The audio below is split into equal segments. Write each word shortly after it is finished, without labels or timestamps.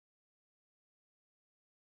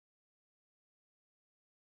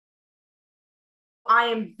I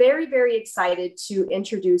am very, very excited to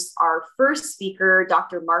introduce our first speaker,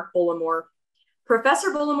 Dr. Mark Bullimore.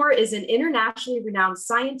 Professor Bullimore is an internationally renowned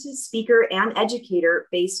scientist, speaker, and educator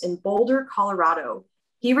based in Boulder, Colorado.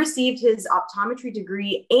 He received his optometry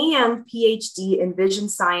degree and PhD in vision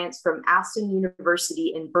science from Aston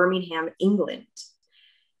University in Birmingham, England.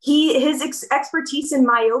 His expertise in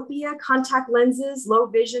myopia, contact lenses, low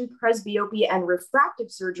vision, presbyopia, and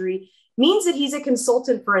refractive surgery means that he's a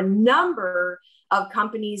consultant for a number of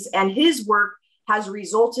companies, and his work has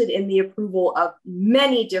resulted in the approval of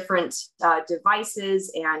many different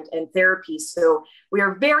devices and therapies. So we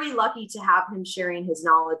are very lucky to have him sharing his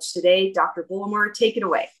knowledge today. Dr. Bullimore, take it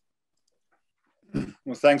away.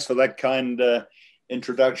 Well, thanks for that kind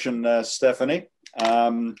introduction, Stephanie.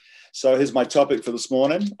 So here's my topic for this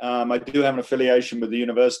morning. I do have an affiliation with the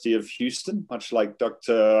University of Houston, much like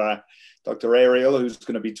Dr. Ariel, who's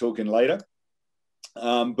going to be talking later.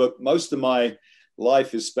 But most of my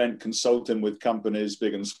life is spent consulting with companies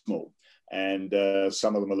big and small, and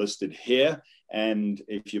some of them are listed here. And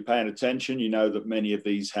if you're paying attention, you know that many of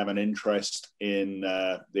these have an interest in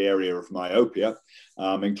the area of myopia,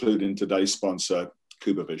 including today's sponsor,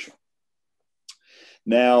 CubaVision.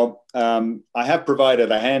 Now, I have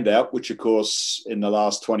provided a handout, which of course in the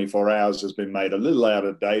last 24 hours has been made a little out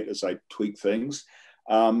of date as I tweak things.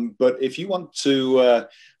 But if you want to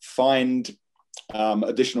find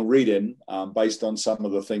additional reading based on some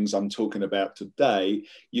of the things I'm talking about today,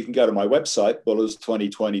 you can go to my website,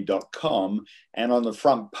 bullers2020.com, and on the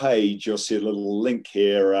front page, you'll see a little link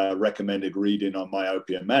here, recommended reading on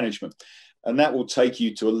myopia management. And that will take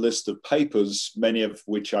you to a list of papers, many of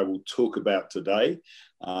which I will talk about today,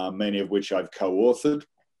 many of which I've co-authored.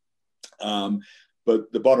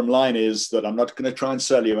 But the bottom line is that I'm not going to try and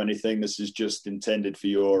sell you anything. This is just intended for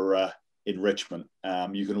your enrichment.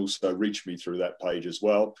 You can also reach me through that page as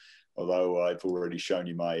well, although I've already shown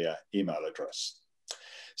you my email address.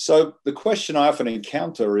 So the question I often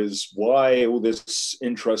encounter is, why all this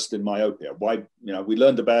interest in myopia? Why, we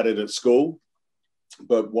learned about it at school,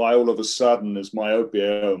 but why all of a sudden is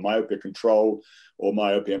myopia or myopia control or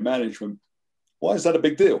myopia management, why is that a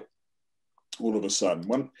big deal all of a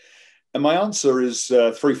sudden? And my answer is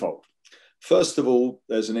threefold. First of all,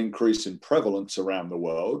 there's an increase in prevalence around the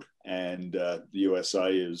world, and the USA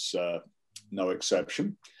is no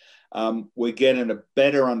exception. We're getting a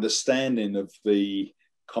better understanding of the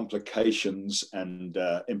complications and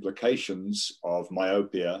implications of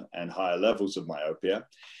myopia and higher levels of myopia.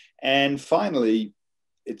 And finally,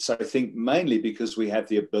 it's, I think, mainly because we have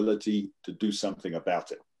the ability to do something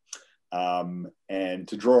about it. And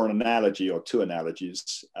to draw an analogy or two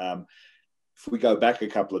analogies, if we go back a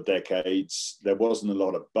couple of decades, there wasn't a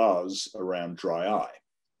lot of buzz around dry eye,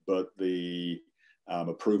 but the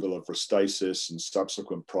approval of Restasis and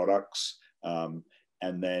subsequent products, and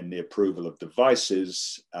then the approval of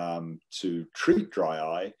devices to treat dry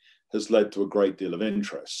eye has led to a great deal of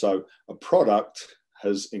interest. So a product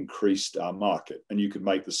has increased our market. And you could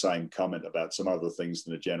make the same comment about some other things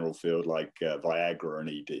in the general field like Viagra and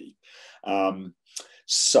ED.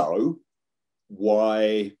 So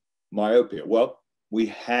why myopia? Well, we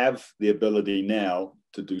have the ability now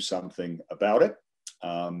to do something about it.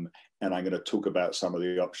 And I'm going to talk about some of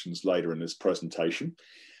the options later in this presentation.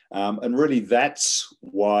 And really that's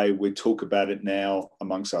why we talk about it now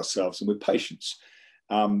amongst ourselves and with patients.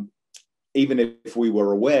 Even if we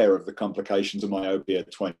were aware of the complications of myopia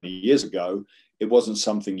 20 years ago, it wasn't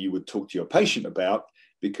something you would talk to your patient about,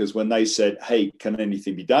 because when they said, hey, can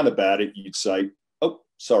anything be done about it? You'd say, oh,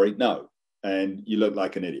 sorry, no. And you look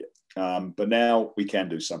like an idiot. But now we can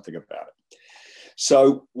do something about it.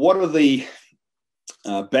 So what are the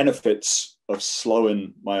benefits of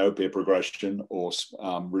slowing myopia progression or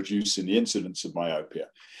reducing the incidence of myopia?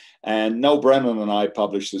 And Noel Brennan and I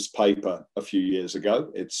published this paper a few years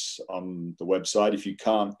ago. It's on the website. If you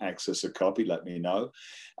can't access a copy, let me know.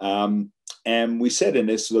 And we said in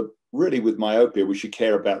this that really with myopia, we should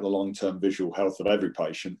care about the long-term visual health of every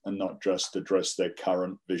patient and not just address their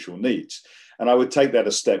current visual needs. And I would take that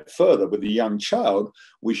a step further. With a young child,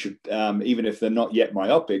 we should, even if they're not yet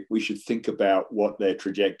myopic, we should think about what their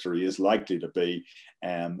trajectory is likely to be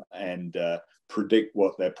and predict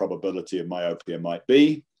what their probability of myopia might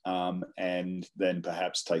be. And then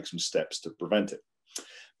perhaps take some steps to prevent it.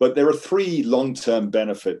 But there are three long-term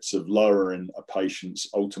benefits of lowering a patient's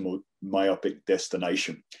ultimate myopic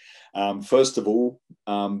destination. First of all,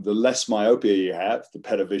 the less myopia you have, the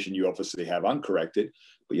better vision you obviously have uncorrected,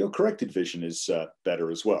 but your corrected vision is better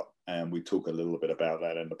as well. And we talk a little bit about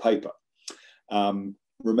that in the paper.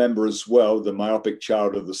 Remember as well, the myopic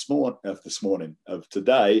child of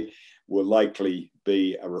today will likely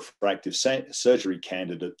be a refractive surgery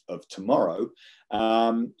candidate of tomorrow.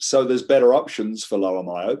 So there's better options for lower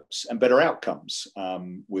myopes and better outcomes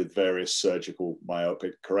with various surgical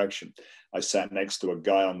myopic correction. I sat next to a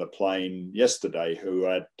guy on the plane yesterday who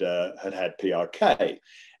had PRK,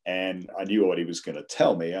 and I knew what he was going to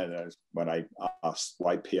tell me when I asked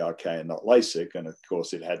why PRK and not LASIK. And of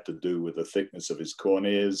course, it had to do with the thickness of his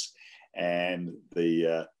corneas and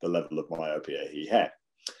the level of myopia he had.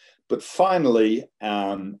 But finally,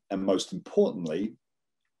 and most importantly,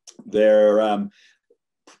 their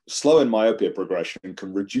slow in myopia progression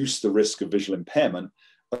can reduce the risk of visual impairment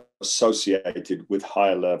associated with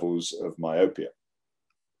higher levels of myopia.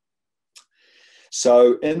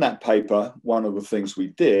 So in that paper, one of the things we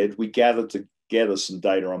did, we gathered together some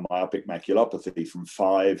data on myopic maculopathy from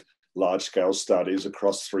 5 large-scale studies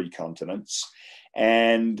across 3 continents.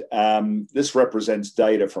 And this represents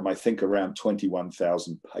data from, I think, around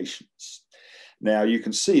 21,000 patients. Now, you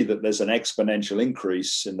can see that there's an exponential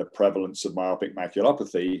increase in the prevalence of myopic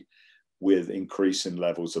maculopathy with increase in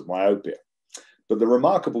levels of myopia. But the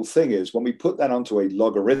remarkable thing is, when we put that onto a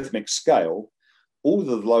logarithmic scale,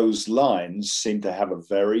 all of those lines seem to have a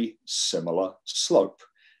very similar slope.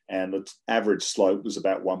 And the average slope was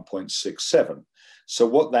about 1.67. So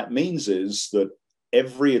what that means is that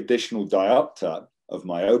every additional diopter of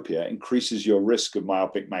myopia increases your risk of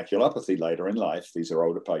myopic maculopathy later in life. These are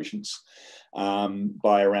older patients,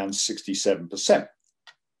 by around 67%.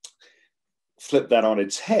 Flip that on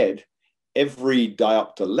its head, every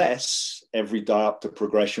diopter less, every diopter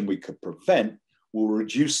progression we could prevent will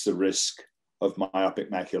reduce the risk of myopic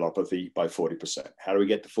maculopathy by 40%. How do we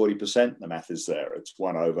get to 40%? The math is there. It's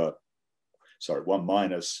 1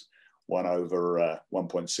 minus 1 over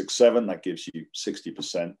 1.67. That gives you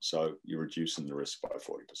 60%. So you're reducing the risk by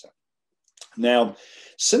 40%. Now,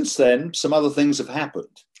 since then, some other things have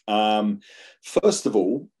happened. First of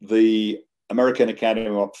all, the American Academy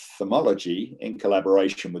of Ophthalmology, in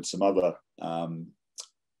collaboration with some other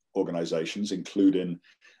organizations, including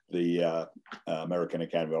the American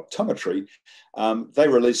Academy of Optometry, they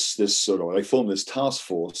released this they formed this task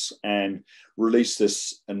force and released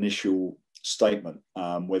this initial statement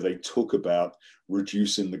where they talk about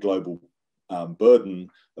reducing the global burden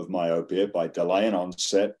of myopia by delaying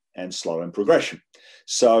onset and slowing progression.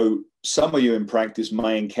 So some of you in practice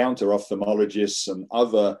may encounter ophthalmologists and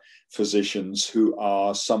other physicians who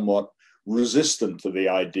are somewhat resistant to the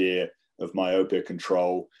idea of myopia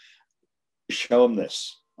control. Show them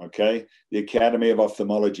this. Okay, the Academy of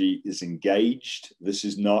Ophthalmology is engaged. This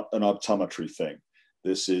is not an optometry thing.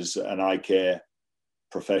 This is an eye care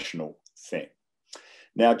professional thing.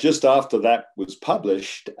 Now, just after that was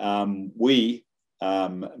published, my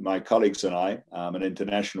colleagues and I, an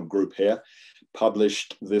international group here,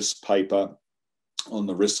 published this paper on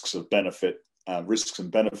the risks and benefit of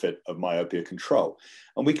myopia control.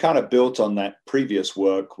 And we kind of built on that previous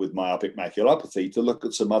work with myopic maculopathy to look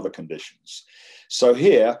at some other conditions. So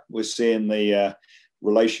here we're seeing the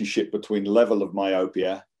relationship between level of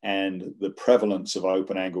myopia and the prevalence of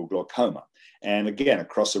open angle glaucoma. And again,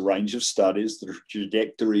 across a range of studies, the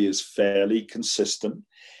trajectory is fairly consistent.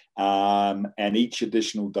 And each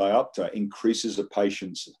additional diopter increases a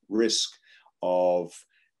patient's risk of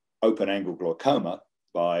open angle glaucoma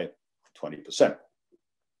by 20%.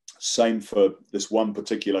 Same for this one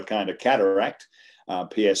particular kind of cataract,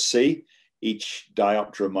 PSC. Each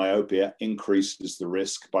diopter of myopia increases the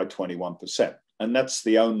risk by 21%. And that's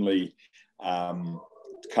the only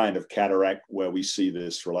kind of cataract where we see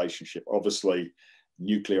this relationship. Obviously,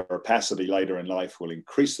 nuclear opacity later in life will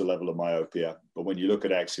increase the level of myopia, but when you look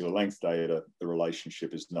at axial length data, the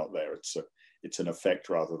relationship is not there. It's an effect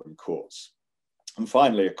rather than cause. And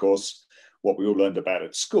finally, of course, what we all learned about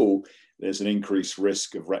at school, there's an increased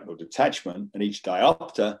risk of retinal detachment, and each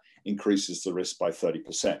diopter increases the risk by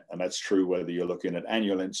 30%. And that's true whether you're looking at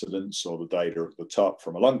annual incidence or the data at the top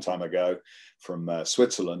from a long time ago from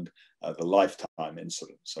Switzerland, the lifetime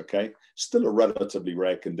incidence, okay? Still a relatively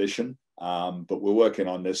rare condition, but we're working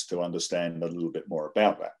on this to understand a little bit more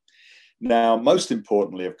about that. Now, most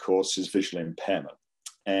importantly, of course, is visual impairment.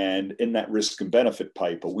 And in that risk and benefit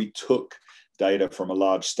paper, we took data from a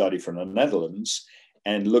large study from the Netherlands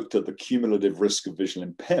and looked at the cumulative risk of visual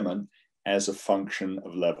impairment as a function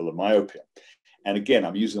of level of myopia. And again,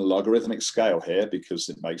 I'm using a logarithmic scale here because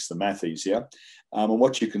it makes the math easier. And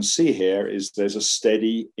what you can see here is there's a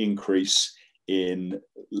steady increase in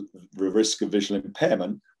the risk of visual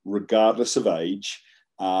impairment, regardless of age,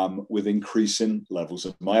 with increasing levels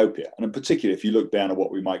of myopia. And in particular, if you look down at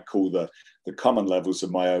what we might call the common levels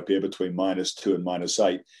of myopia between -2 and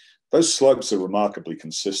 -8, those slopes are remarkably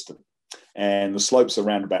consistent. and the slope's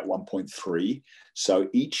around about 1.3. So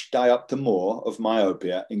each diopter more of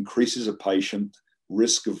myopia increases a patient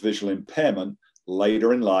risk of visual impairment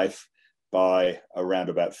later in life by around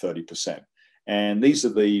about 30%. And these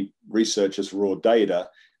are the researchers' raw data.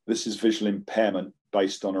 This is visual impairment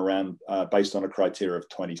based on a criteria of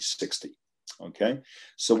 2060. Okay,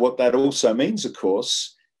 so what that also means, of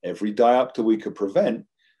course, every diopter we could prevent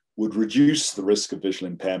would reduce the risk of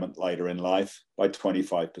visual impairment later in life by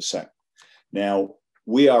 25%. Now,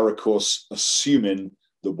 we are, of course, assuming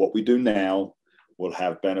that what we do now will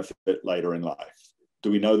have benefit later in life.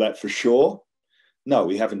 Do we know that for sure? No,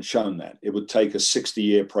 we haven't shown that. It would take a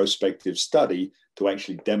 60-year prospective study to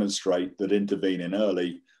actually demonstrate that intervening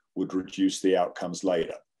early would reduce the outcomes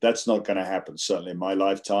later. That's not going to happen, certainly in my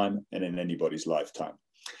lifetime and in anybody's lifetime.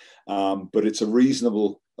 But it's a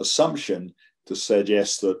reasonable assumption to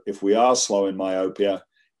suggest that if we are slowing myopia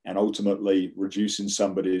and ultimately reducing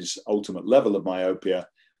somebody's ultimate level of myopia,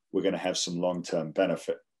 we're going to have some long-term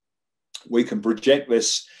benefit. We can project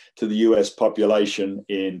this to the US population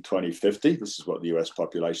in 2050. This is what the US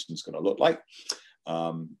population is going to look like.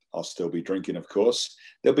 I'll still be drinking, of course.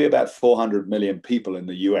 There'll be about 400 million people in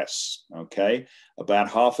the US, okay? About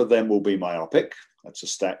half of them will be myopic. That's a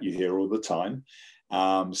stat you hear all the time.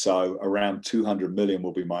 So around 200 million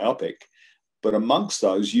will be myopic. But amongst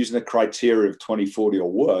those, using a criteria of 2040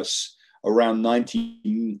 or worse, around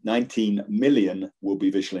 19 million will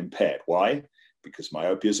be visually impaired. Why? Because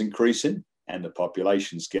myopia is increasing and the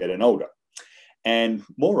population's getting older. And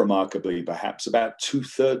more remarkably, perhaps about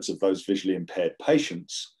 2/3 of those visually impaired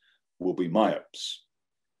patients will be myopes.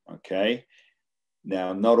 Okay.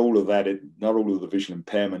 Now, not all of the visual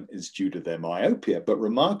impairment is due to their myopia, but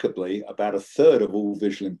remarkably, about 1/3 of all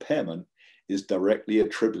visual impairment is directly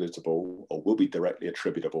attributable or will be directly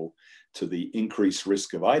attributable to the increased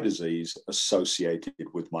risk of eye disease associated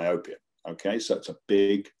with myopia. Okay, so it's a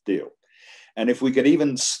big deal. And if we could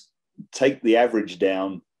even take the average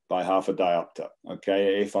down by half a diopter,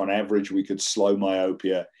 okay, if on average we could slow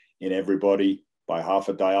myopia in everybody by half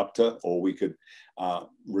a diopter, or we could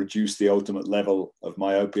reduce the ultimate level of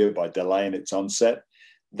myopia by delaying its onset,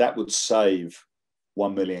 that would save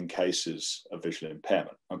 1 million cases of visual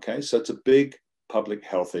impairment. Okay, so it's a big public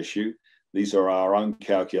health issue. These are our own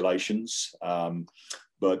calculations,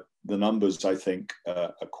 but the numbers, I think,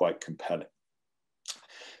 are quite compelling.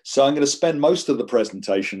 So I'm going to spend most of the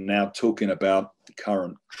presentation now talking about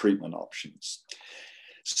current treatment options.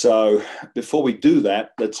 So before we do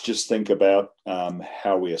that, let's just think about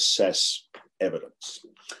how we assess evidence.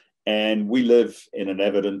 And we live in an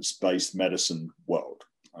evidence-based medicine world,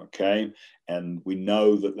 okay? And we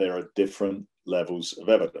know that there are different levels of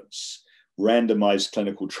evidence. Randomized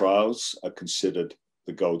clinical trials are considered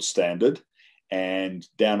the gold standard. And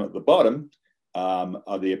down at the bottom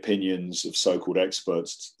are the opinions of so-called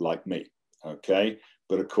experts like me, okay?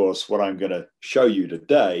 But of course, what I'm going to show you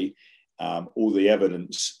today, all the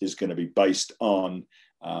evidence is going to be based on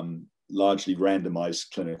largely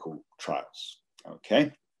randomized clinical trials,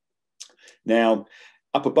 okay? Now,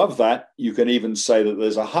 up above that, you can even say that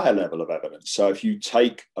there's a higher level of evidence. So if you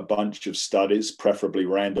take a bunch of studies, preferably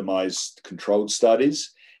randomized controlled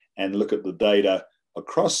studies, and look at the data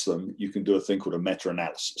across them, you can do a thing called a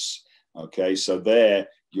meta-analysis. Okay, so there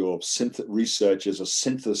your researchers are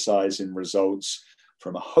synthesizing results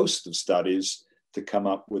from a host of studies to come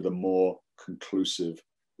up with a more conclusive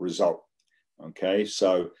result. Okay,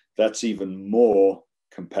 so that's even more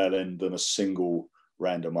compelling than a single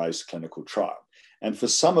randomized clinical trial. And for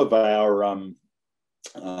some of our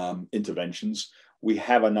interventions, we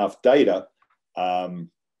have enough data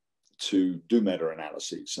to do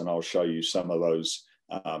meta-analyses, and I'll show you some of those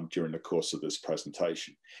during the course of this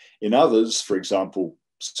presentation. In others, for example,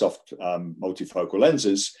 soft multifocal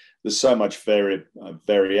lenses, there's so much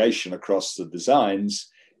variation across the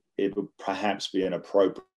designs, it would perhaps be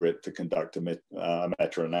inappropriate to conduct a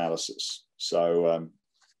meta-analysis. So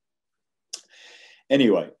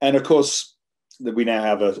anyway, and of course, we now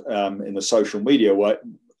have in the social media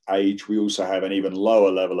age, we also have an even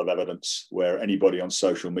lower level of evidence where anybody on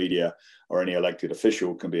social media or any elected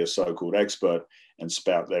official can be a so-called expert and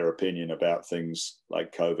spout their opinion about things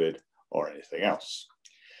like COVID or anything else.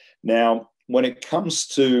 Now, when it comes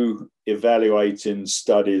to evaluating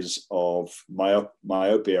studies of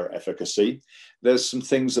myopia efficacy, there's some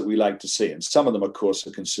things that we like to see. And some of them, of course,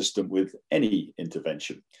 are consistent with any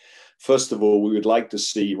intervention. First of all, we would like to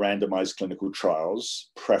see randomized clinical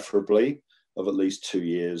trials, preferably of at least 2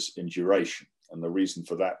 years in duration. And the reason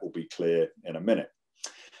for that will be clear in a minute.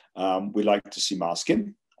 We like to see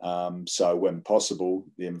masking. So when possible,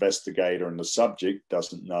 the investigator and the subject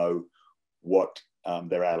doesn't know what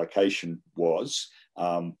their allocation was.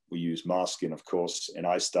 We use masking, of course, in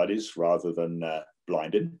eye studies rather than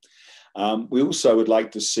blinding. We also would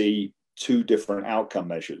like to see two different outcome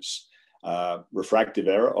measures. Refractive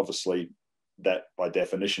error, obviously, that by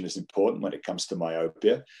definition is important when it comes to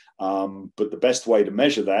myopia. But the best way to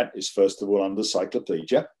measure that is, first of all, under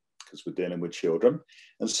cycloplegia, because we're dealing with children,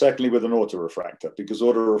 and secondly, with an autorefractor, because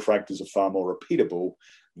autorefractors are far more repeatable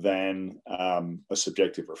than a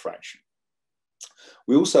subjective refraction.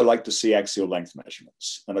 We also like to see axial length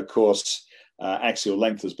measurements. And of course, axial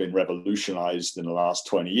length has been revolutionized in the last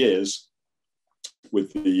 20 years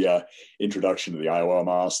with the introduction of the IOL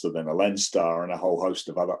master, then a lens star, and a whole host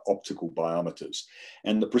of other optical biometers.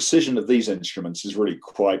 And the precision of these instruments is really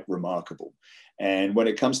quite remarkable. And when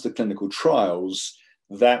it comes to clinical trials,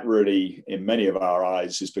 that really, in many of our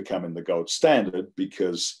eyes, is becoming the gold standard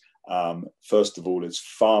because, first of all, it's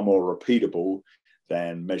far more repeatable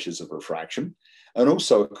than measures of refraction. And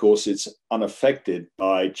also, of course, it's unaffected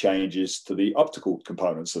by changes to the optical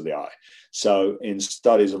components of the eye. So in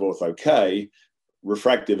studies of ortho-K,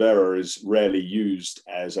 refractive error is rarely used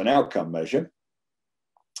as an outcome measure,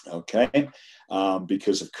 okay?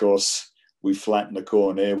 Because, of course, we flatten the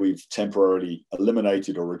cornea, we've temporarily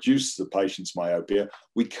eliminated or reduced the patient's myopia.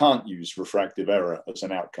 We can't use refractive error as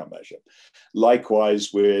an outcome measure.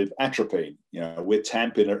 Likewise with atropine, we're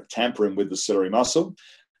tampering with the ciliary muscle,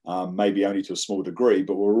 maybe only to a small degree,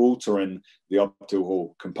 but we're altering the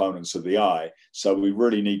optical components of the eye. So we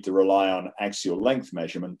really need to rely on axial length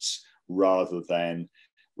measurements rather than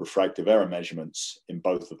refractive error measurements in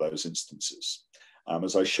both of those instances.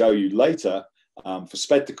 As I show you later, for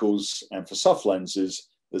spectacles and for soft lenses,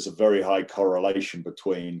 there's a very high correlation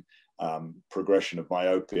between progression of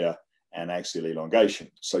myopia and axial elongation.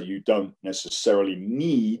 So you don't necessarily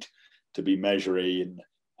need to be measuring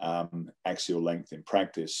axial length in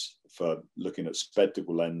practice for looking at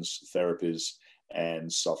spectacle lens therapies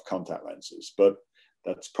and soft contact lenses. But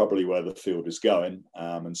that's probably where the field is going,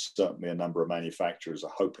 and certainly a number of manufacturers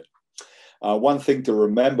are hoping. One thing to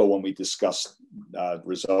remember when we discuss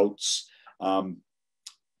results,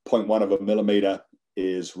 0.1 of a millimeter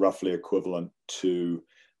is roughly equivalent to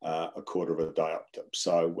a quarter of a diopter.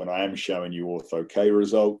 So when I am showing you ortho-K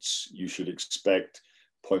results, you should expect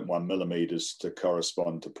 0.1 millimeters to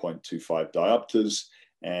correspond to 0.25 diopters.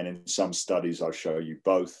 And in some studies, I'll show you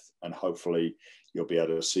both, and hopefully you'll be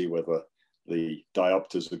able to see whether the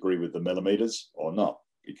diopters agree with the millimeters or not,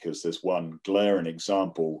 because there's one glaring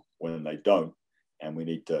example when they don't, and we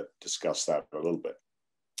need to discuss that a little bit.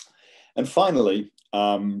 And finally,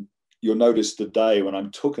 you'll notice today when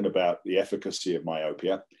I'm talking about the efficacy of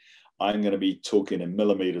myopia, I'm going to be talking in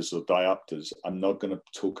millimeters or diopters. I'm not going to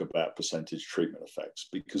talk about percentage treatment effects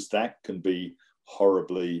because that can be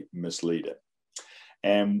horribly misleading.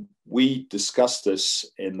 And we discussed this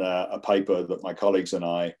in a paper that my colleagues and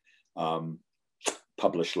I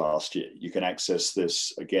published last year. You can access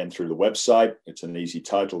this again through the website. It's an easy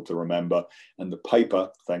title to remember. And the paper,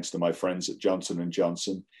 thanks to my friends at Johnson &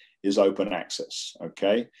 Johnson, is open access,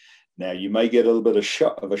 okay? Now, you may get a little bit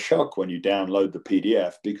of a shock when you download the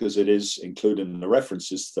PDF because it is, including the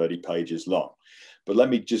references, 30 pages long. But let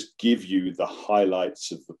me just give you the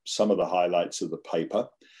highlights of some of the highlights of the paper,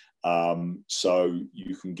 so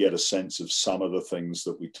you can get a sense of some of the things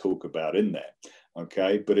that we talk about in there,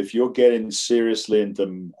 okay? But if you're getting seriously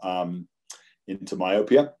into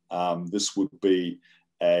myopia, this would be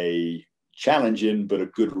a challenging but a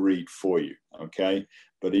good read for you, okay?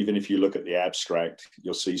 But even if you look at the abstract,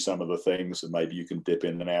 you'll see some of the things and maybe you can dip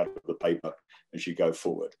in and out of the paper as you go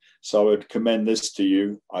forward. So I would commend this to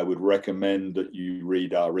you. I would recommend that you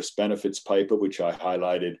read our risk benefits paper, which I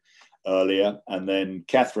highlighted earlier. And then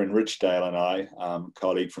Catherine Richdale and I,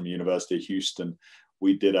 colleague from University of Houston,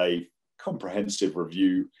 we did a comprehensive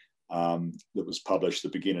review that was published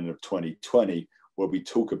at the beginning of 2020, where we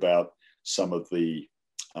talk about some of the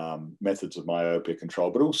methods of myopia control,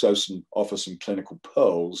 but also offer some clinical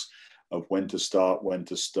pearls of when to start, when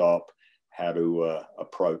to stop, how to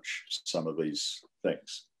approach some of these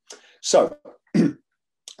things. So,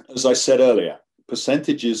 as I said earlier,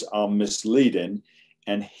 percentages are misleading,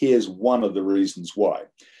 and here's one of the reasons why.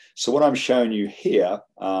 So what I'm showing you here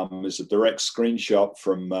is a direct screenshot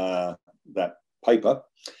from that paper,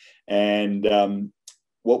 and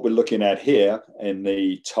what we're looking at here in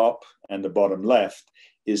the top and the bottom left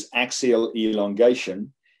is axial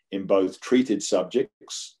elongation in both treated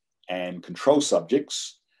subjects and control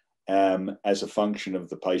subjects as a function of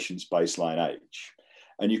the patient's baseline age.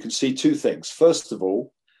 And you can see two things. First of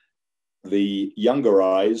all, the younger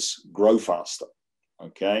eyes grow faster,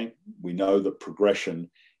 okay? We know that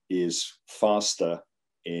progression is faster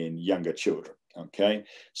in younger children. Okay,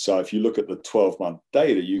 so if you look at the 12-month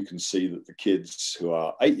data, you can see that the kids who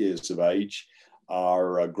are 8 years of age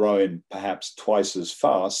are growing perhaps twice as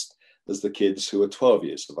fast as the kids who are 12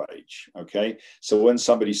 years of age. Okay, so when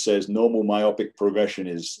somebody says normal myopic progression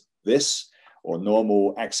is this, or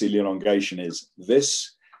normal axial elongation is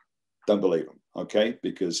this, don't believe them. Okay,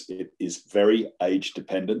 because it is very age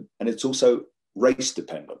dependent, and it's also race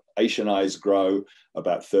dependent. Asian eyes grow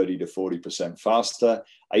about 30 to 40% faster.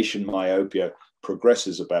 Asian myopia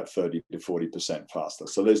progresses about 30 to 40% faster.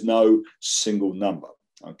 So there's no single number.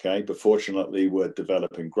 Okay, but fortunately, we're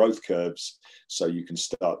developing growth curves so you can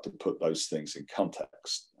start to put those things in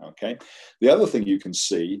context. Okay, the other thing you can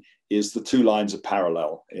see is the two lines are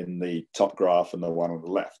parallel in the top graph and the one on the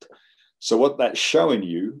left. So what that's showing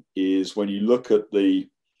you is when you look at the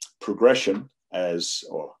progression as,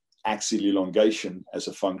 or axial elongation as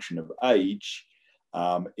a function of age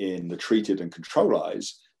in the treated and control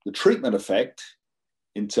eyes, the treatment effect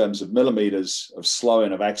in terms of millimeters of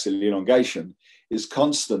slowing of axial elongation is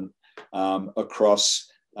constant across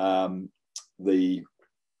the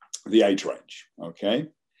age range. Okay,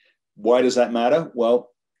 why does that matter?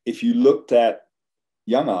 Well, if you looked at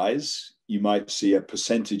young eyes, you might see a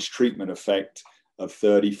percentage treatment effect of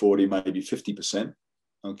 30, 40, maybe 50%.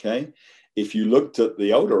 Okay, if you looked at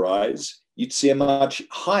the older eyes, you'd see a much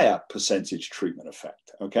higher percentage treatment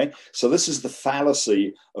effect. Okay, so this is the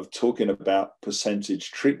fallacy of talking about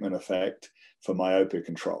percentage treatment effect for myopia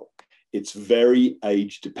control. It's very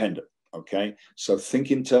age dependent. Okay, so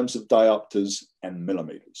think in terms of diopters and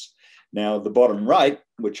millimeters. Now, the bottom right,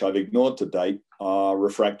 which I've ignored to date, are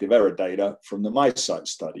refractive error data from the MySight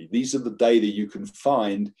study. These are the data you can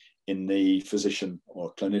find in the physician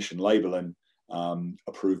or clinician labeling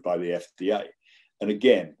approved by the FDA. And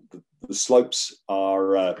again, the slopes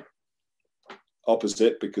are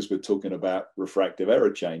opposite because we're talking about refractive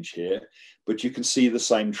error change here, but you can see the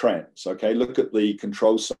same trends. Okay, look at the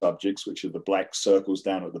control subjects, which are the black circles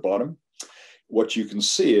down at the bottom. What you can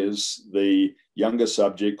see is the younger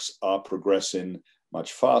subjects are progressing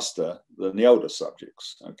much faster than the older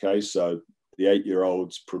subjects. Okay, so the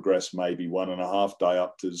 8-year-olds progress maybe 1.5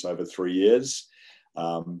 diopters over 3 years.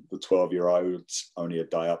 The 12-year-olds only a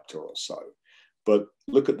diopter or so. But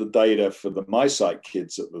look at the data for the MySight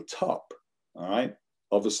kids at the top. All right,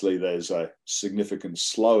 obviously there's a significant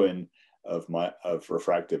slowing of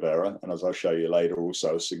refractive error, and as I'll show you later,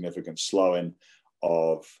 also a significant slowing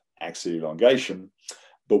of axial elongation.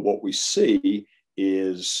 But what we see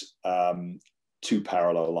is two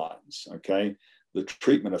parallel lines. Okay, the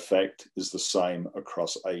treatment effect is the same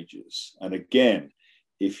across ages. And again,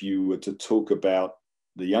 if you were to talk about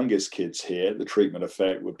the youngest kids here, the treatment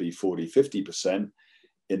effect would be 40, 50%.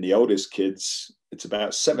 In the oldest kids, it's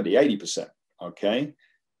about 70, 80%. Okay,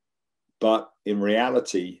 but in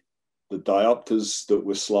reality, the diopters that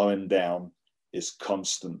we're slowing down is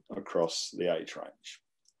constant across the age range.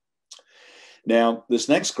 Now, this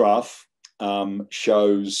next graph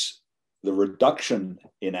shows the reduction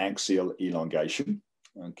in axial elongation,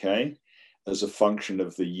 okay, as a function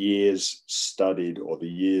of the years studied or the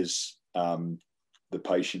years the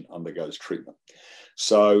patient undergoes treatment.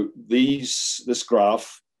 So this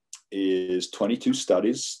graph is 22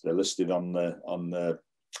 studies. They're listed on the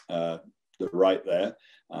right there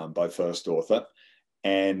by first author.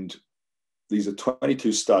 And these are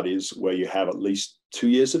 22 studies where you have at least 2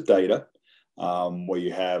 years of data, where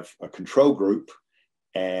you have a control group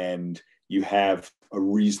and you have a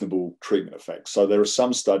reasonable treatment effect. So there are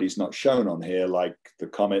some studies not shown on here, like the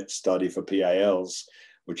COMET study for PALs,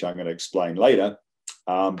 which I'm going to explain later,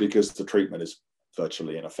 because the treatment is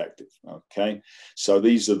virtually ineffective. Okay, so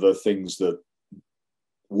these are the things that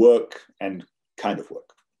work and kind of work.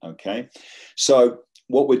 Okay, so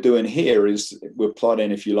what we're doing here is we're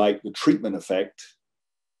plotting, if you like, the treatment effect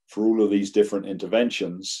for all of these different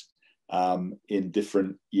interventions in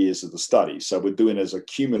different years of the study. So we're doing as a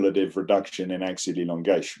cumulative reduction in axial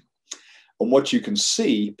elongation. And what you can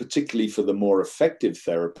see, particularly for the more effective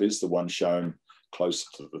therapies, the one shown closer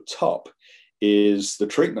to the top, is the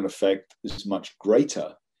treatment effect is much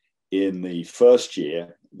greater in the first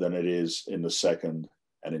year than it is in the second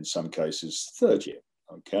and in some cases third year.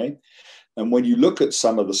 Okay, and when you look at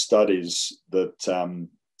some of the studies that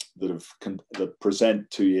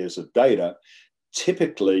present 2 years of data,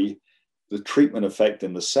 typically the treatment effect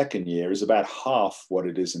in the second year is about half what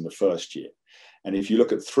it is in the first year. And if you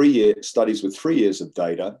look at 3-year studies with 3 years of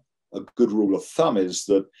data, a good rule of thumb is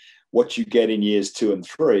that what you get in years 2 and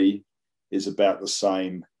 3 is about the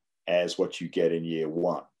same as what you get in year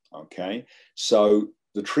 1. Okay, so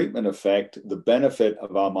the treatment effect, the benefit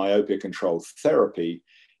of our myopia control therapy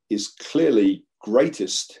is clearly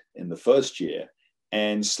greatest in the first year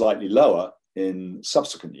and slightly lower in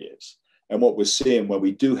subsequent years. And what we're seeing, where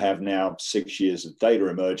we do have now 6 years of data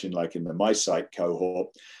emerging, like in the MySight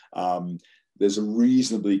cohort, there's a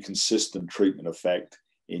reasonably consistent treatment effect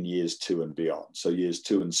in years 2 and beyond. So years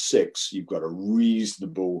 2 and 6, you've got a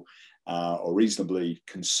reasonable or reasonably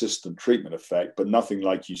consistent treatment effect, but nothing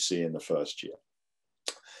like you see in the first year.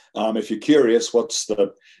 If you're curious, what's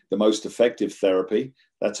the most effective therapy?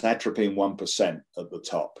 That's atropine 1% at the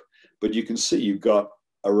top. But you can see you've got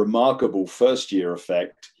a remarkable first year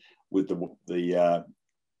effect with the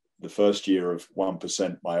first year of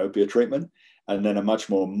 1% myopia treatment, and then a much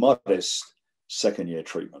more modest second year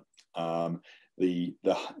treatment.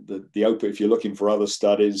 If you're looking for other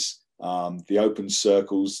studies, the open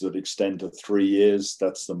circles that extend to 3 years,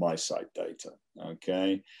 that's the MySight data.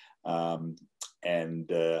 Okay,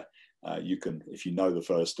 you can, if you know the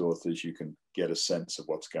first authors, you can get a sense of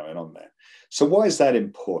what's going on there. So why is that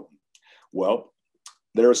important? Well,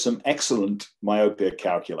 there are some excellent myopia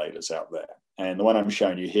calculators out there. And the one I'm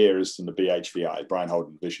showing you here is from the BHVI, Brian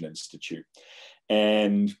Holden Vision Institute.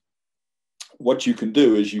 And what you can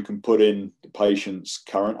do is you can put in the patient's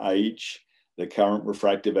current age, their current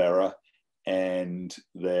refractive error, and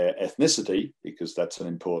their ethnicity, because that's an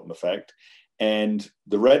important effect. And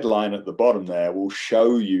the red line at the bottom there will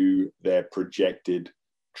show you their projected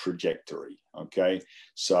trajectory. Okay,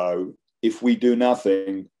 so if we do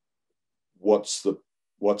nothing, what's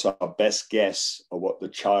our best guess of what the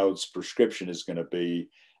child's prescription is going to be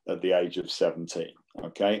at the age of 17?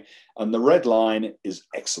 Okay, and the red line is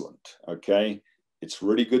excellent. Okay, it's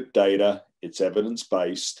really good data, it's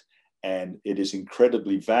evidence-based, and it is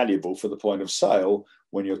incredibly valuable for the point of sale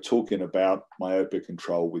when you're talking about myopia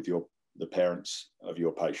control with the parents of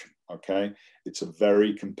your patient. Okay, it's a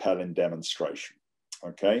very compelling demonstration.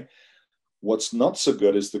 Okay, what's not so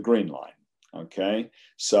good is the green line. Okay,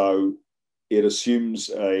 so it assumes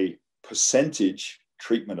a percentage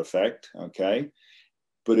treatment effect. Okay,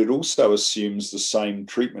 but it also assumes the same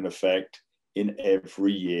treatment effect in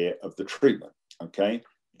every year of the treatment. Okay,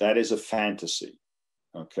 that is a fantasy.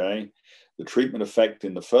 Okay, the treatment effect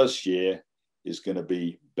in the first year is going to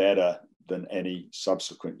be better than any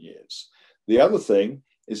subsequent years. The other thing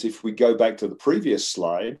is, if we go back to the previous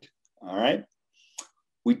slide, all right,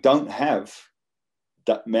 we don't have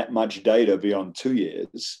that much data beyond 2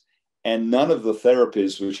 years, and none of the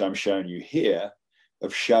therapies which I'm showing you here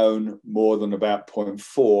have shown more than about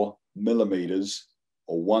 0.4 millimeters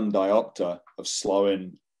or 1 diopter of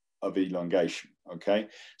slowing of elongation. Okay,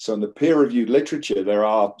 so in the peer-reviewed literature, there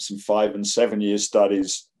are some 5 and 7 year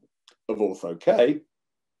studies of ortho-K,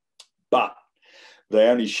 but they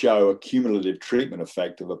only show a cumulative treatment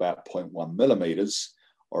effect of about 0.1 millimeters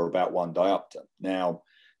or about 1 diopter. Now,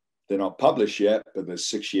 they're not published yet, but there's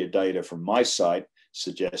 6 year data from MySight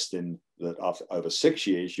suggesting that after over 6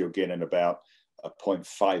 years, you're getting about a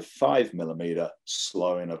 0.55 millimeter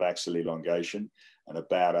slowing of axial elongation and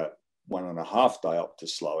about a 1.5 diopter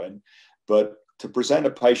slowing. But to present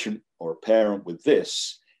a patient or a parent with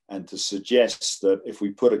this and to suggest that if we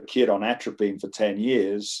put a kid on atropine for 10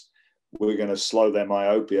 years, we're going to slow their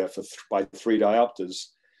myopia by 3 diopters,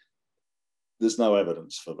 there's no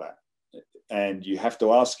evidence for that. And you have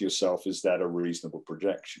to ask yourself, is that a reasonable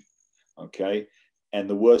projection? Okay. And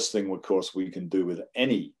the worst thing, of course, we can do with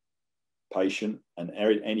any patient and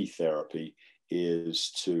any therapy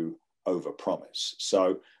is to overpromise.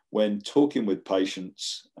 So when talking with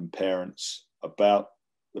patients and parents about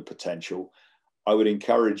the potential, I would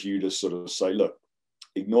encourage you to sort of say, look,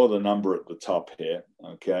 ignore the number at the top here,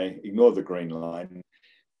 okay? Ignore the green line.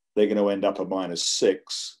 They're going to end up at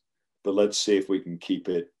 -6, but let's see if we can keep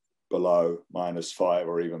it below -5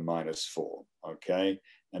 or even -4, okay?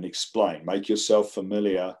 And explain, make yourself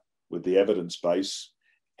familiar with the evidence base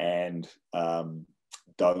and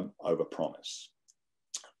don't overpromise.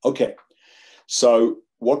 Okay, so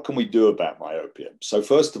what can we do about myopia? So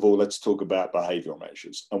first of all, let's talk about behavioral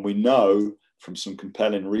measures. And we know from some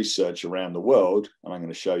compelling research around the world, and I'm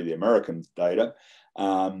going to show you the American data,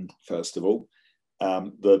 first of all,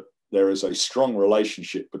 that there is a strong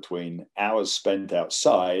relationship between hours spent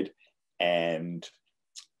outside and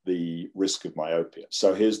the risk of myopia.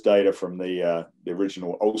 So here's data from the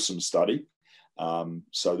original Olson study.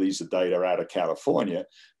 So these are data out of California.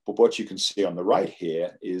 But what you can see on the right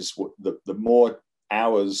here is the more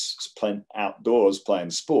hours spent outdoors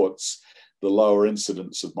playing sports, the lower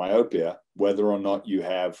incidence of myopia, whether or not you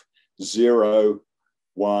have 0,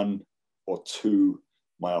 1, or 2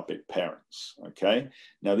 myopic parents. Okay.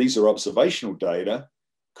 Now, these are observational data.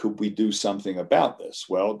 Could we do something about this?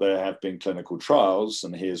 Well, there have been clinical trials,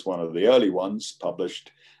 and here's one of the early ones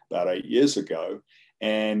published about 8 years ago,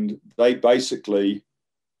 and they basically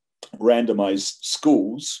randomized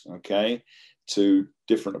schools, okay, to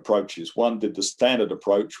different approaches. One did the standard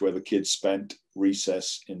approach where the kids spent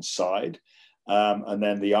recess inside, and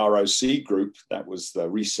then the ROC group, that was the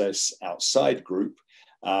recess outside group,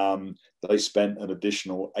 they spent an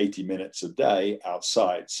additional 80 minutes a day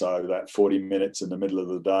outside. So that 40 minutes in the middle of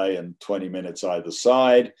the day and 20 minutes either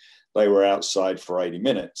side, they were outside for 80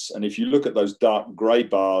 minutes. And if you look at those dark gray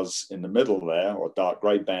bars in the middle there, or dark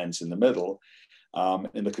gray bands in the middle,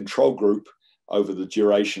 in the control group, over the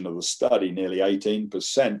duration of the study, nearly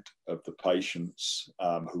 18% of the patients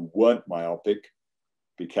who weren't myopic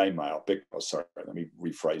became myopic. Oh, sorry, let me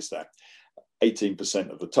rephrase that.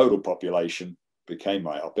 18% of the total population became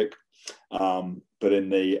myopic. But in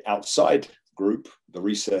the outside group, the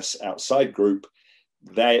recess outside group,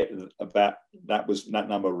 that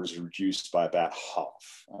number was reduced by about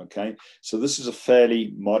half. Okay, so this is a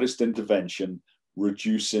fairly modest intervention,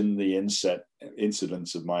 reducing the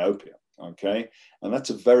incidence of myopia. Okay, and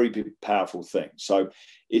that's a very big, powerful thing. So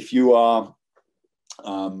if you are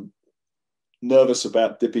nervous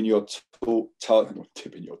about dipping your toes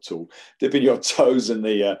in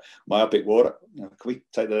the myopic water, can we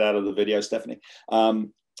take that out of the video, Stephanie?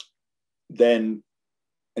 Then,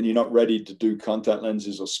 and you're not ready to do contact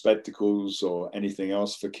lenses or spectacles or anything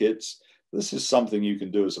else for kids, this is something you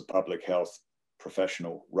can do as a public health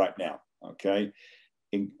professional right now. Okay,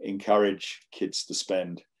 encourage kids to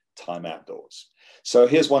spend time outdoors. So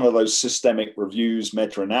here's one of those systemic reviews,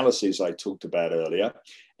 meta-analyses I talked about earlier,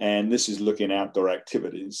 and this is looking at outdoor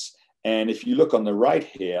activities. And if you look on the right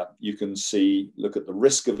here, you can see, look at the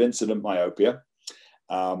risk of incident myopia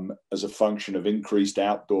as a function of increased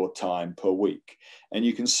outdoor time per week. And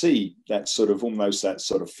you can see that sort of almost that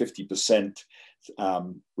sort of 50%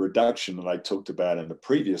 reduction that I talked about in the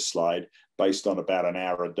previous slide, based on about an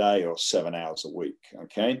hour a day or 7 hours a week.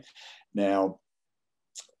 Okay, now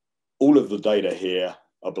all of the data here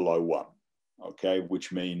are below 1, okay,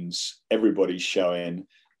 which means everybody's showing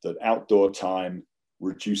that outdoor time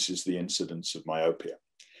reduces the incidence of myopia.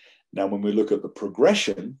 Now, when we look at the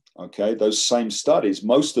progression, okay, those same studies,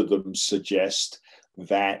 most of them suggest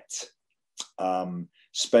that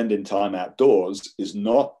spending time outdoors is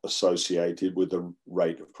not associated with the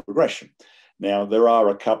rate of progression. Now, there are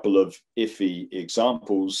a couple of iffy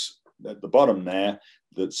examples at the bottom there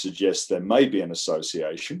that suggest there may be an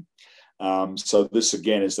association. So this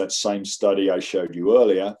again is that same study I showed you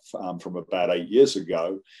earlier from about 8 years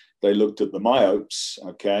ago. They looked at the myopes,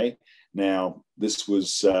 okay? Now, this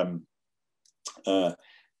was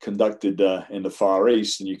conducted in the Far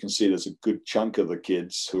East, and you can see there's a good chunk of the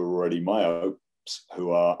kids who are already myopes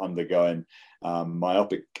who are undergoing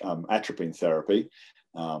myopic atropine therapy.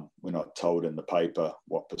 We're not told in the paper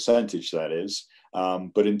what percentage that is.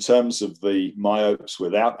 But in terms of the myopes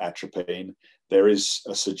without atropine, there is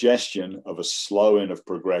a suggestion of a slowing of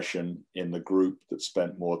progression in the group that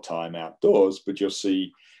spent more time outdoors, but you'll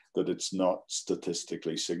see that it's not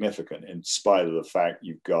statistically significant, in spite of the fact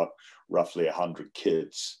you've got roughly 100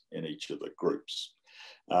 kids in each of the groups.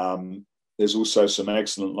 There's also some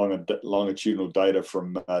excellent longitudinal data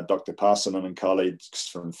from Dr. Parsonen and colleagues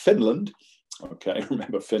from Finland. Okay,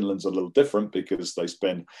 remember Finland's a little different because they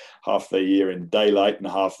spend half their year in daylight and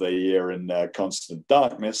half their year in constant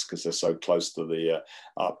darkness because they're so close to the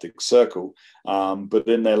Arctic Circle. But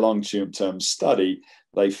in their long-term study,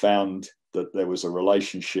 they found that there was a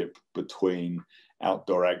relationship between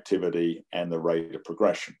outdoor activity and the rate of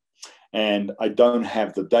progression. And I don't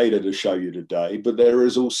have the data to show you today, but there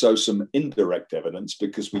is also some indirect evidence,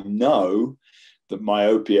 because we know that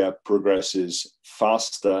myopia progresses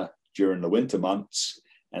faster during the winter months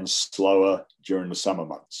and slower during the summer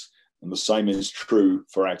months. And the same is true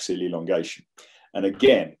for axial elongation. And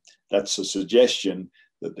again, that's a suggestion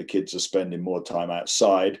that the kids are spending more time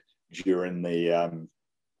outside during the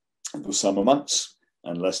summer months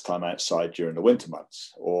and less time outside during the winter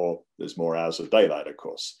months, or there's more hours of daylight, of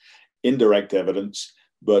course. Indirect evidence,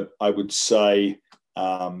 but I would say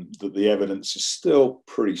that the evidence is still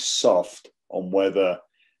pretty soft on whether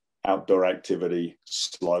outdoor activity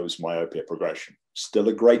slows myopia progression. Still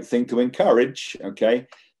a great thing to encourage, okay?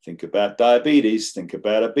 Think about diabetes, think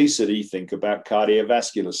about obesity, think about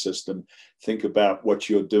cardiovascular system, think about what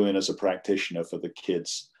you're doing as a practitioner for the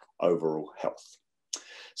kids' overall health.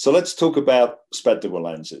 So let's talk about spectacle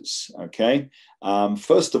lenses, okay?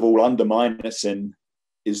 First of all, under-minusing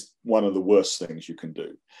is one of the worst things you can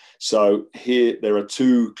do. So here, there are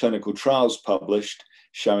 2 clinical trials published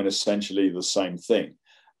showing essentially the same thing.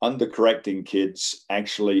 undercorrecting kids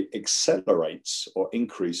actually accelerates or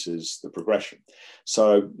increases the progression.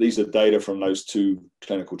 So these are data from those two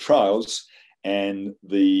clinical trials, and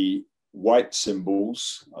the white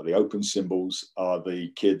symbols, or the open symbols, are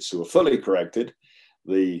the kids who are fully corrected.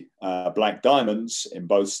 The black diamonds in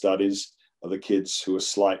both studies are the kids who are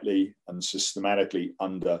slightly and systematically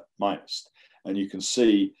under minus. And you can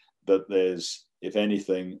see that there's, if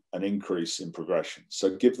anything, an increase in progression.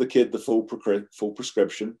 So give the kid the full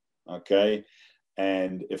prescription, okay?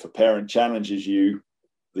 And if a parent challenges you,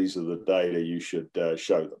 these are the data you should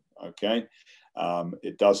show them, okay?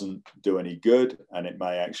 It doesn't do any good, and it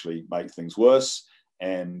may actually make things worse.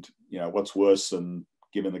 And you know, what's worse than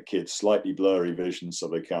giving the kids slightly blurry vision so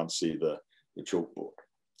they can't see the chalkboard?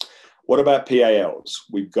 What about PALs?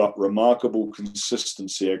 We've got remarkable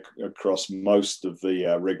consistency across most of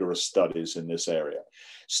the rigorous studies in this area.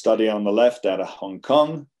 Study on the left out of Hong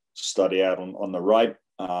Kong, study out on the right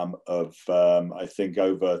of, I think,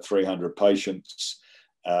 over 300 patients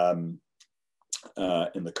in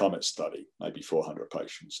the COMET study, maybe 400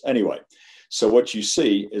 patients. Anyway, so what you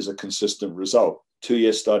see is a consistent result.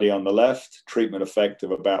 2-year study on the left, treatment effect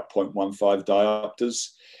of about 0.15 diopters.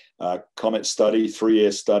 COMET study,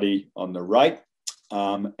 3-year study on the right,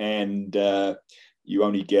 and you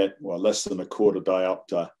only get, well, less than a quarter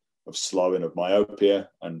diopter of slowing of myopia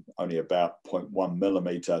and only about 0.1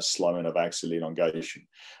 millimeter slowing of axial elongation.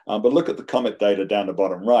 But look at the COMET data down the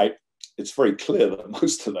bottom right. It's very clear that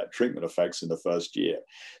most of that treatment effect's in the first year.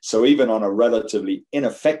 So even on a relatively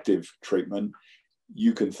ineffective treatment,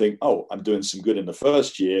 you can think, oh, I'm doing some good in the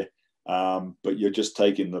first year, but you're just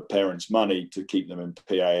taking the parents' money to keep them in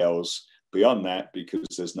PALs beyond that because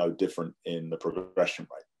there's no different in the progression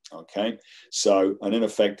rate, okay? So an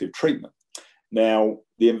ineffective treatment. Now,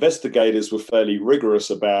 the investigators were fairly rigorous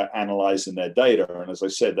about analyzing their data, and as I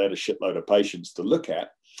said, they had a shitload of patients to look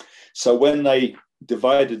at. So when they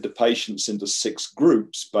divided the patients into 6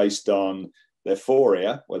 groups based on their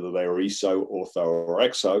phoria, whether they were ESO, ortho, or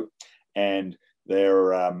exo, and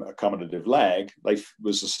their accommodative lag, there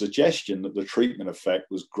was a suggestion that the treatment effect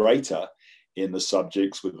was greater in the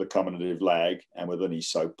subjects with accommodative lag and with an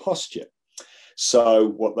ESO posture. So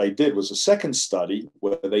what they did was a second study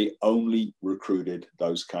where they only recruited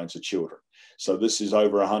those kinds of children. So this is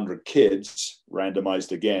over 100 kids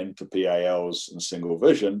randomized again to PALs and single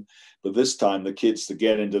vision, but this time the kids to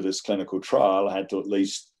get into this clinical trial had to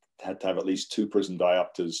have at least 2 prism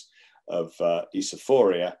diopters of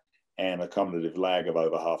esophoria and accommodative lag of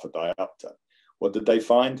over half a diopter. What did they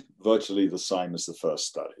find? Virtually the same as the first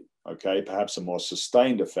study, okay? Perhaps a more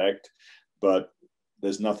sustained effect, but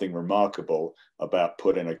there's nothing remarkable about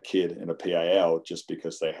putting a kid in a PAL just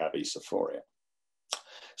because they have esophoria.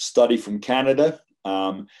 Study from Canada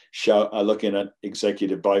looking at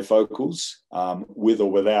executive bifocals with or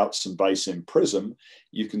without some base in prism.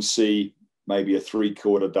 You can see maybe a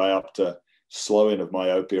 3/4 diopter slowing of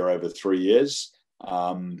myopia over 3 years,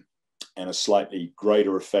 and a slightly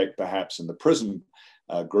greater effect perhaps in the prism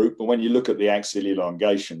group. But when you look at the axial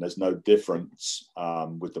elongation, there's no difference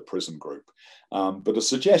with the prism group. But a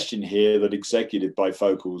suggestion here that executive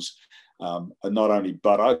bifocals are not only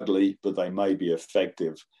butt ugly, but they may be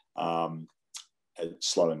effective at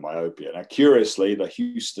slowing myopia. Now, curiously, the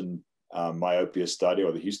Houston myopia study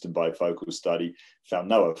or the Houston bifocal study found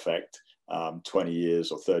no effect 20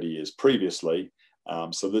 years or 30 years previously.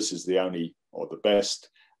 So this is the only or the best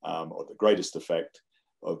or the greatest effect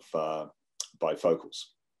of bifocals.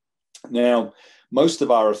 Now, most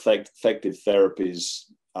of our effective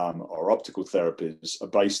therapies or optical therapies are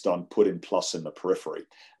based on putting plus in the periphery.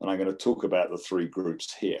 And I'm going to talk about the 3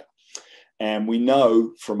 groups here. And we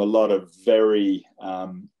know from a lot of very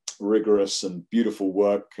rigorous and beautiful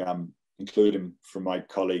work, including from my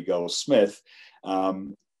colleague Earl Smith,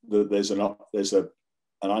 that there's an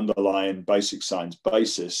underlying basic science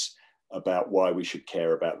basis about why we should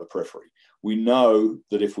care about the periphery. We know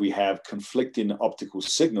that if we have conflicting optical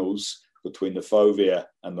signals between the fovea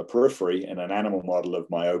and the periphery in an animal model of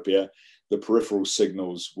myopia, the peripheral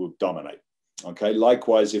signals will dominate. Okay.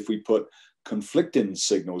 Likewise, if we put conflicting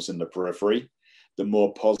signals in the periphery, the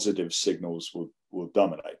more positive signals will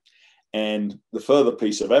dominate. And the further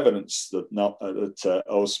piece of evidence that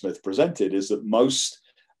Earl Smith presented is that most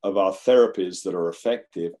of our therapies that are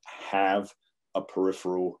effective have a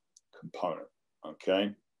peripheral component.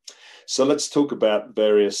 Okay. So let's talk about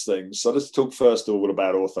various things. So let's talk first of all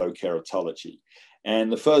about orthokeratology.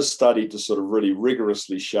 And the first study to sort of really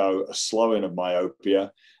rigorously show a slowing of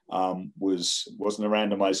myopia wasn't a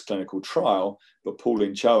randomized clinical trial, but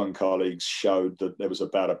Pauline Cho and colleagues showed that there was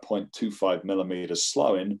about a 0.25 millimeter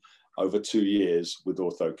slowing over 2 years with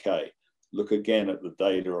ortho-K. look again at the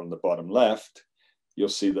data on the bottom left, you'll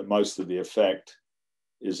see that most of the effect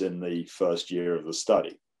is in the first year of the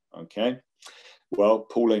study, okay? Well,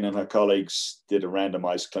 Pauline and her colleagues did a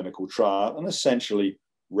randomized clinical trial and essentially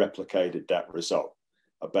replicated that result,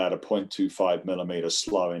 about a 0.25 millimeter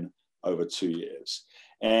slowing over 2 years.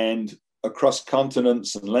 And across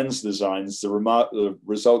continents and lens designs, the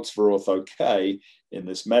results for ortho-K in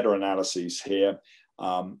this meta-analysis here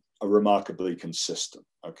are remarkably consistent,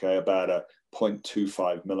 okay? About a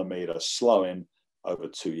 0.25 millimeter slowing over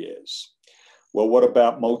 2 years. Well, what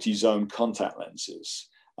about multi-zone contact lenses?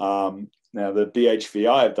 Now, the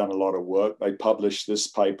BHVI have done a lot of work. They published this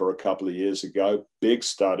paper a couple of years ago, big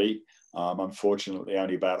study. Unfortunately,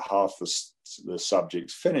 only about half the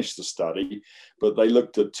subjects finished the study, but they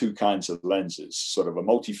looked at two kinds of lenses, sort of a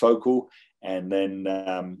multifocal and then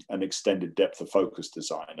an extended depth of focus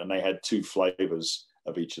design. And they had two flavors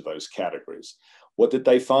of each of those categories. What did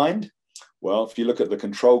they find? Well, if you look at the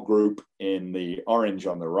control group in the orange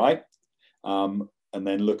on the right, and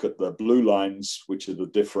then look at the blue lines, which are the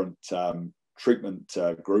different treatment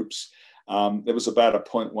groups, there was about a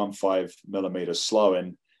 0.15 millimeter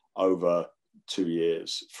slowing over 2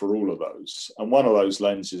 years for all of those. And one of those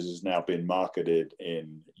lenses has now been marketed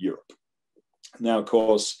in Europe. Now, of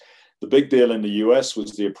course, the big deal in the US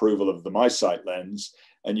was the approval of the MiSight lens.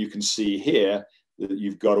 And you can see here that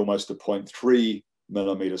you've got almost a 0.3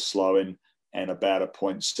 millimeter slowing and about a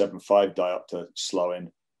 0.75 diopter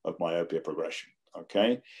slowing of myopia progression.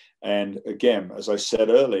 Okay. And again, as I said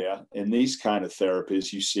earlier, in these kind of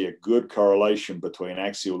therapies, you see a good correlation between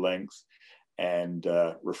axial length and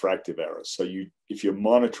refractive error. So if you're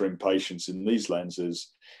monitoring patients in these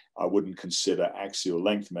lenses, I wouldn't consider axial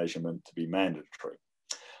length measurement to be mandatory.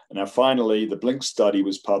 Now, finally, the Blink study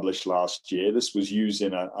was published last year. This was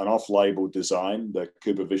using an off-label design, the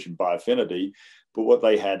CooperVision Biofinity. But what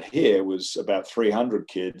they had here was about 300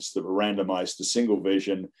 kids that were randomized to single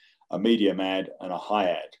vision, a medium ad, and a high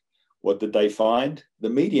ad. What did they find? The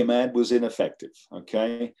medium ad was ineffective,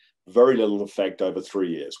 okay? Very little effect over 3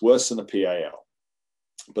 years, worse than a PAL.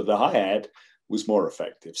 But the high ad was more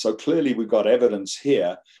effective. So clearly we've got evidence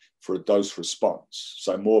here for a dose response.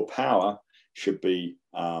 So more power should be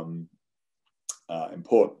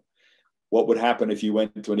important. What would happen if you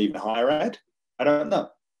went to an even higher ad? I don't know.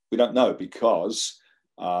 We don't know because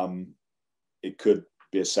it could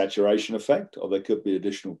be a saturation effect or there could be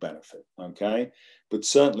additional benefit, okay? But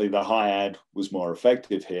certainly the high ad was more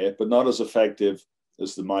effective here, but not as effective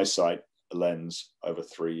as the MiSight lens over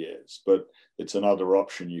 3 years. But it's another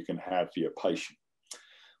option you can have for your patient.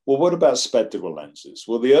 Well, what about spectacle lenses?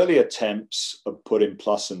 Well, the early attempts of putting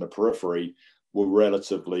plus in the periphery were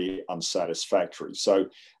relatively unsatisfactory. So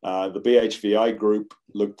the BHVI group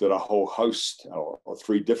looked at a whole host or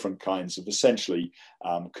 3 different kinds of essentially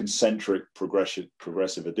concentric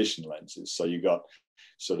progressive addition lenses. So you got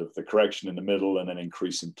sort of the correction in the middle and an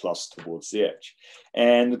increase in plus towards the edge.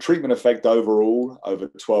 And the treatment effect overall over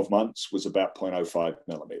 12 months was about 0.05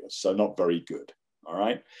 millimeters. So not very good, all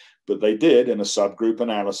right? But they did, in a subgroup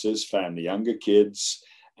analysis, found the younger kids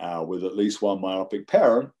with at least one myopic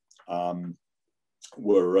parent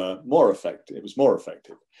were more effective. It was more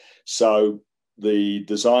effective. So the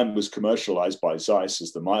design was commercialized by Zeiss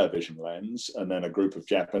as the Myovision lens, and then a group of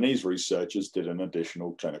Japanese researchers did an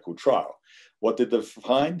additional clinical trial. What did they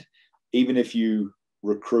find? Even if you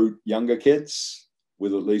recruit younger kids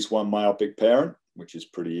with at least one myopic parent, which is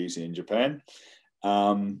pretty easy in Japan,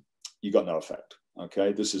 you got no effect.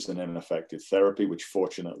 Okay, this is an ineffective therapy, which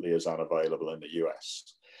fortunately is unavailable in the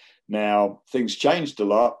US. Now, things changed a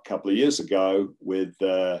lot a couple of years ago with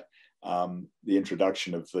the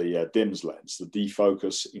introduction of the DIMS lens, the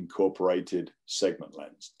defocus incorporated segment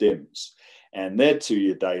lens, DIMS. And their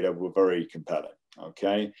 2-year data were very compelling,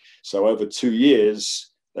 okay? So over 2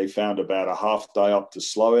 years, they found about a half diopter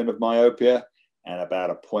slowing of myopia and about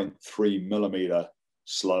a 0.3 millimeter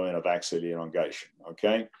slowing of axial elongation,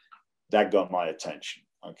 okay? That got my attention,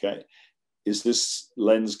 okay? Is this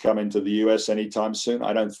lens coming to the US anytime soon?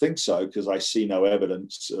 I don't think so, because I see no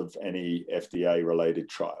evidence of any FDA-related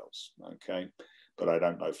trials, okay? But I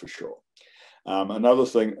don't know for sure.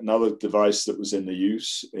 Another device that was in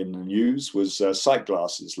the news was sight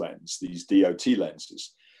glasses lens, these DOT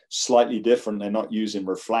lenses. Slightly different, they're not using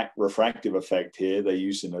refractive effect here, they're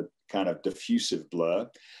using a kind of diffusive blur.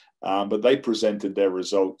 But they presented their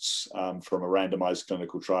results from a randomized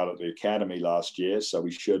clinical trial at the Academy last year. So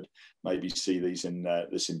we should maybe see these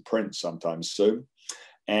in print sometime soon.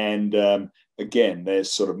 And again, they're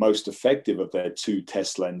sort of most effective of their 2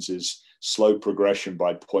 test lenses, slowed progression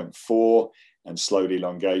by 0.4 and slowed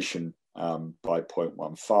elongation by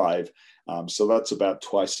 0.15. So that's about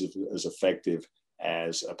twice as effective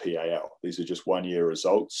as a PAL. These are just 1 year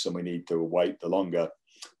results, and we need to await the longer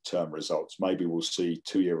term results. Maybe we'll see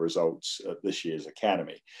 2-year results at this year's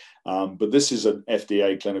Academy. But this is an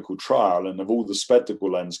FDA clinical trial, and of all the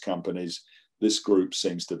spectacle lens companies, this group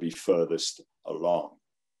seems to be furthest along.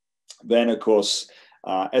 Then, of course,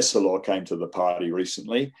 Essilor came to the party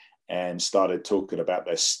recently and started talking about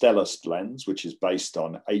their Stellest lens, which is based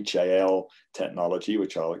on HAL technology,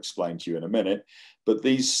 which I'll explain to you in a minute. But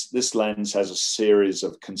this lens has a series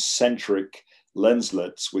of concentric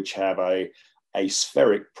lenslets, which have a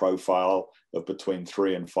spheric profile of between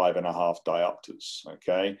 3 and 5.5 diopters.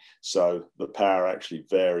 Okay, so the power actually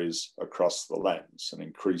varies across the lens and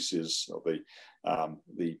increases, or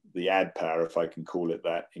the add power, if I can call it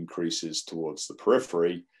that, increases towards the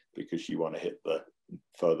periphery because you want to hit the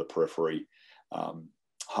further periphery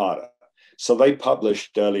harder. So they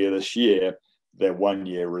published earlier this year their 1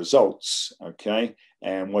 year results. Okay,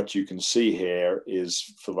 and what you can see here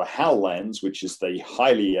is for the HAL lens, which is the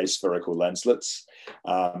highly aspherical lenslets,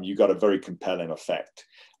 you got a very compelling effect.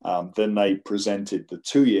 Then they presented the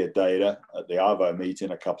 2-year data at the ARVO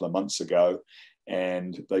meeting a couple of months ago,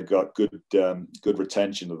 and they've got good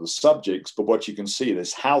retention of the subjects. But what you can see,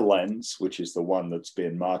 this HAL lens, which is the one that's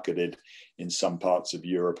being marketed in some parts of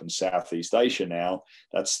Europe and Southeast Asia now,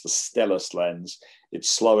 that's the Stellest lens. It's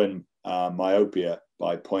slowing myopia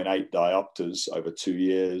by 0.8 diopters over 2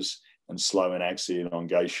 years and slowing axial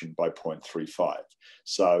elongation by 0.35.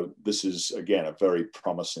 So this is, again, a very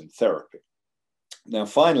promising therapy. Now,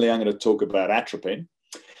 finally, I'm going to talk about atropine,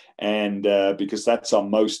 and because that's our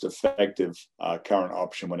most effective current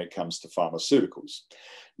option when it comes to pharmaceuticals.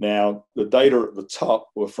 Now, the data at the top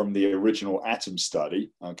were from the original ATOM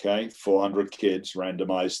study, okay, 400 kids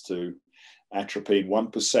randomized to atropine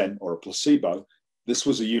 1% or a placebo. This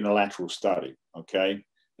was a unilateral study, okay?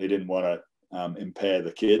 They didn't want to impair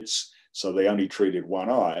the kids, so they only treated one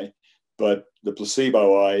eye, but the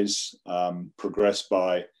placebo eyes progressed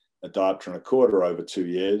by 1.25 diopters over 2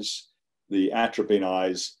 years. The atropine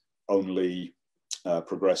eyes only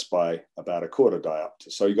progressed by about 1/4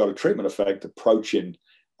 diopter. So you got a treatment effect approaching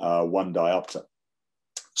 1 diopter.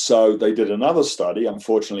 So they did another study,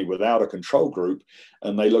 unfortunately without a control group,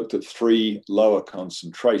 and they looked at 3 lower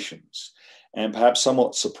concentrations. And perhaps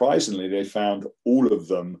somewhat surprisingly, they found all of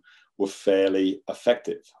them were fairly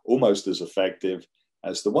effective, almost as effective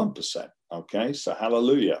as the 1%. Okay, so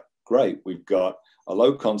hallelujah, great. We've got a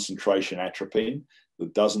low concentration atropine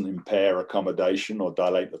that doesn't impair accommodation or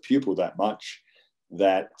dilate the pupil that much,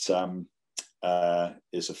 that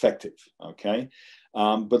is effective, okay?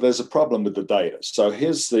 But there's a problem with the data. So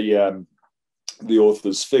here's the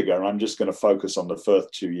author's figure, and I'm just going to focus on the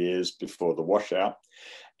first 2 years before the washout.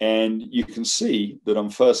 And you can see that on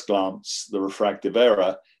first glance, the refractive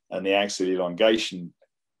error and the axial elongation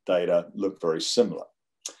data look very similar.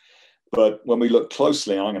 But when we look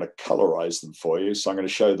closely, I'm going to colorize them for you. So I'm going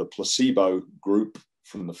to show the placebo group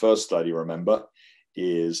from the first study, remember,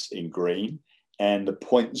 is in green, and the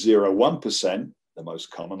 0.01%, the most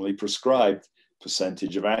commonly prescribed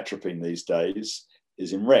percentage of atropine these days,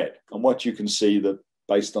 is in red. And what you can see, that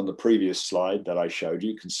based on the previous slide that I showed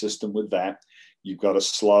you, consistent with that, you've got a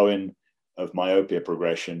slowing of myopia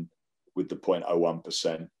progression with the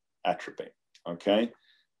 0.01% atropine, okay?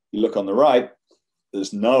 You look on the right,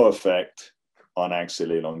 there's no effect on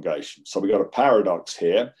axial elongation. So we've got a paradox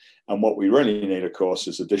here. And what we really need, of course,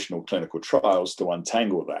 is additional clinical trials to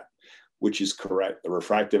untangle that. Which is correct, the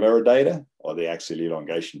refractive error data or the axial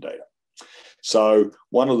elongation data? So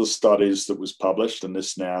one of the studies that was published, and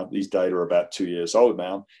these data are about 2 years old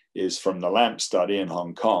now, is from the LAMP study in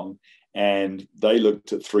Hong Kong. And they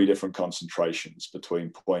looked at 3 different concentrations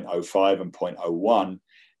between 0.05 and 0.01.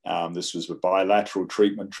 This was a bilateral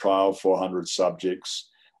treatment trial, 400 subjects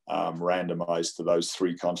randomized to those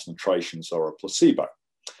 3 concentrations or a placebo.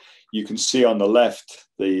 You can see on the left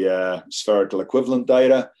the spherical equivalent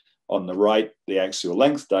data, on the right the axial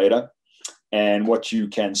length data, and what you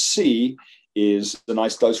can see is the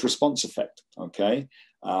nice dose response effect, okay?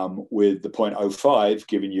 With the 0.05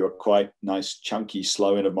 giving you a quite nice chunky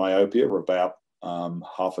slowing of myopia, or about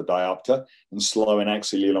 0.5 diopter, and slowing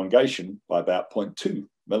axial elongation by about 0.2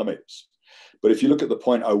 millimeters. But if you look at the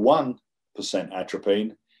 0.01%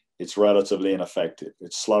 atropine, it's relatively ineffective.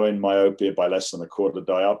 It's slowing myopia by less than 1/4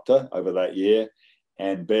 diopter over that year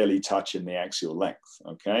and barely touching the axial length,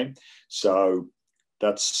 okay? So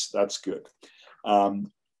that's good.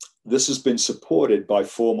 This has been supported by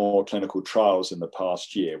 4 more clinical trials in the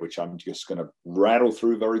past year, which I'm just going to rattle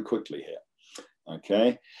through very quickly here.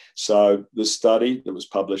 Okay, so the study that was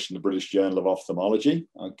published in the British Journal of Ophthalmology,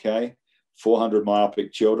 okay, 400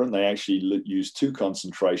 myopic children. They actually used 2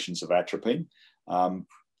 concentrations of atropine.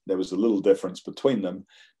 There was a little difference between them,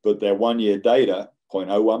 but their 1-year data,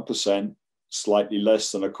 0.01%, slightly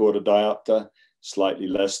less than a quarter diopter, slightly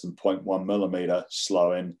less than 0.1 millimeter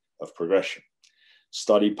slowing of progression.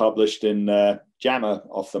 Study published in JAMA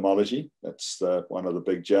Ophthalmology, that's one of the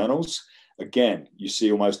big journals. Again, you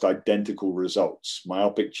see almost identical results.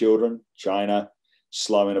 Myopic children, China,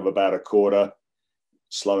 slowing of about a quarter,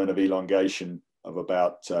 slowing of elongation of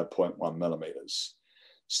about 0.1 millimeters.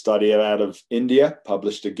 Study out of India,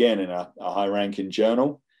 published again in a high-ranking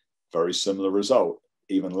journal, very similar result,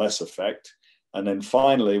 even less effect. And then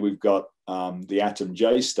finally, we've got the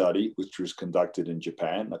ATOM-J study, which was conducted in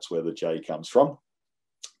Japan. That's where the J comes from.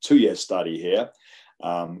 2-year study here.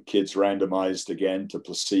 Kids randomized again to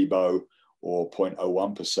placebo or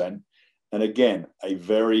 0.01%. And again, a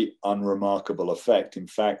very unremarkable effect. In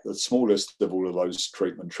fact, the smallest of all of those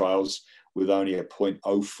treatment trials with only a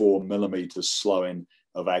 0.04 millimeters slowing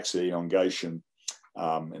of axis elongation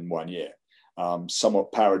in 1 year.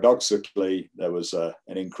 Somewhat paradoxically, there was an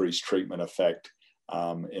increased treatment effect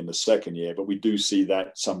in the 2nd year, but we do see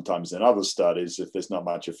that sometimes in other studies. If there's not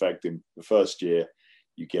much effect in the 1st year,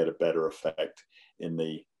 you get a better effect in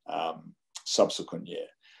the subsequent year.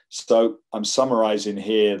 So I'm summarizing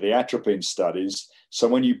here the atropine studies. So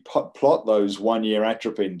when you plot those 1-year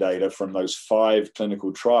atropine data from those 5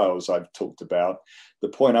 clinical trials I've talked about, the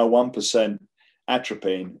 0.01%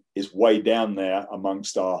 atropine is way down there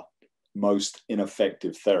amongst our most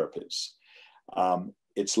ineffective therapies.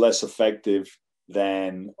 It's less effective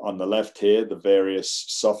than on the left here, the various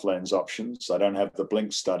soft lens options. I don't have the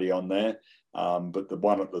blink study on there, but the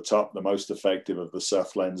one at the top, the most effective of the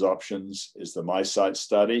soft lens options, is the MySight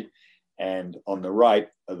study. And on the right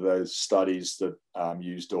are those studies that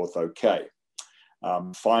used Ortho-K.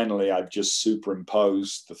 Finally, I've just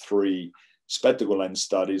superimposed the 3 spectacle lens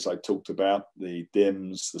studies I talked about, the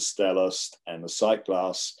DIMS, the Stellust, and the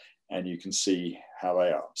SightGlass, and you can see how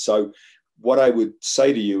they are. So what I would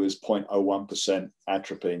say to you is 0.01%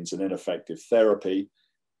 atropine is an ineffective therapy.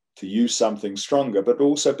 To use something stronger, but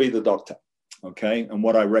also be the doctor, okay? And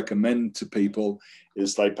what I recommend to people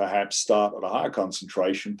is they perhaps start at a higher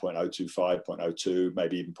concentration, 0.025, 0.02,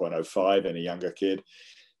 maybe even 0.05 in a younger kid.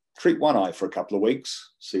 Treat one eye for a couple of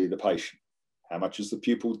weeks, see the patient. How much is the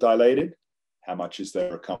pupil dilated? How much is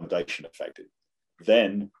their accommodation affected?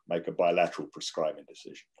 Then make a bilateral prescribing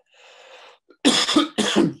decision.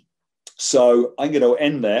 So I'm going to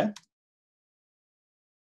end there.